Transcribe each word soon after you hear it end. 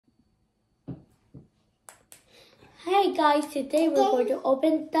Hi guys, today we're going to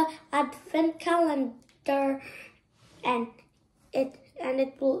open the advent calendar and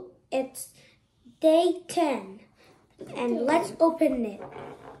it's day 10 and let's open it.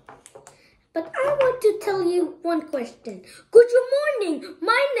 But I want to tell you one question. Good morning,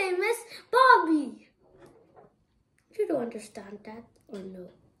 my name is Bobby. You don't understand that or no?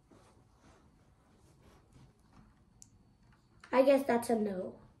 I guess that's a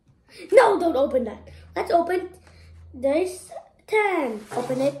no. No, don't open that. Let's open this 10.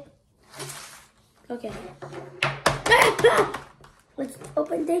 Open it. Okay. Let's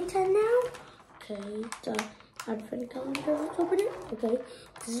open day 10 now. Okay, the advent calendar. Let's open it. Okay.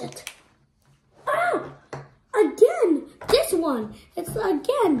 This is it. Ah! Again! This one. It's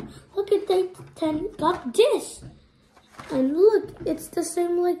again. Look at day 10. Got this. And look, it's the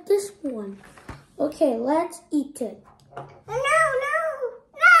same like this one. Okay, let's eat it. No.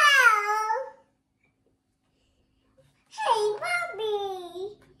 Hey,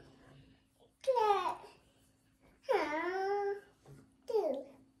 Bobby.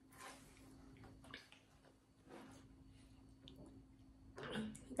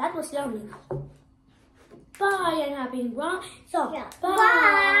 That was yummy. Bye and happy run. So, Yeah.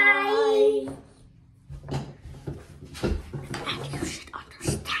 bye. And you should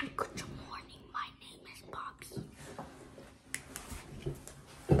understand. Good morning. My name is Bobby.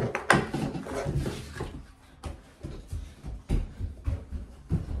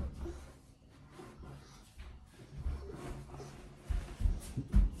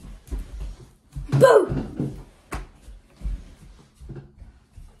 Boom!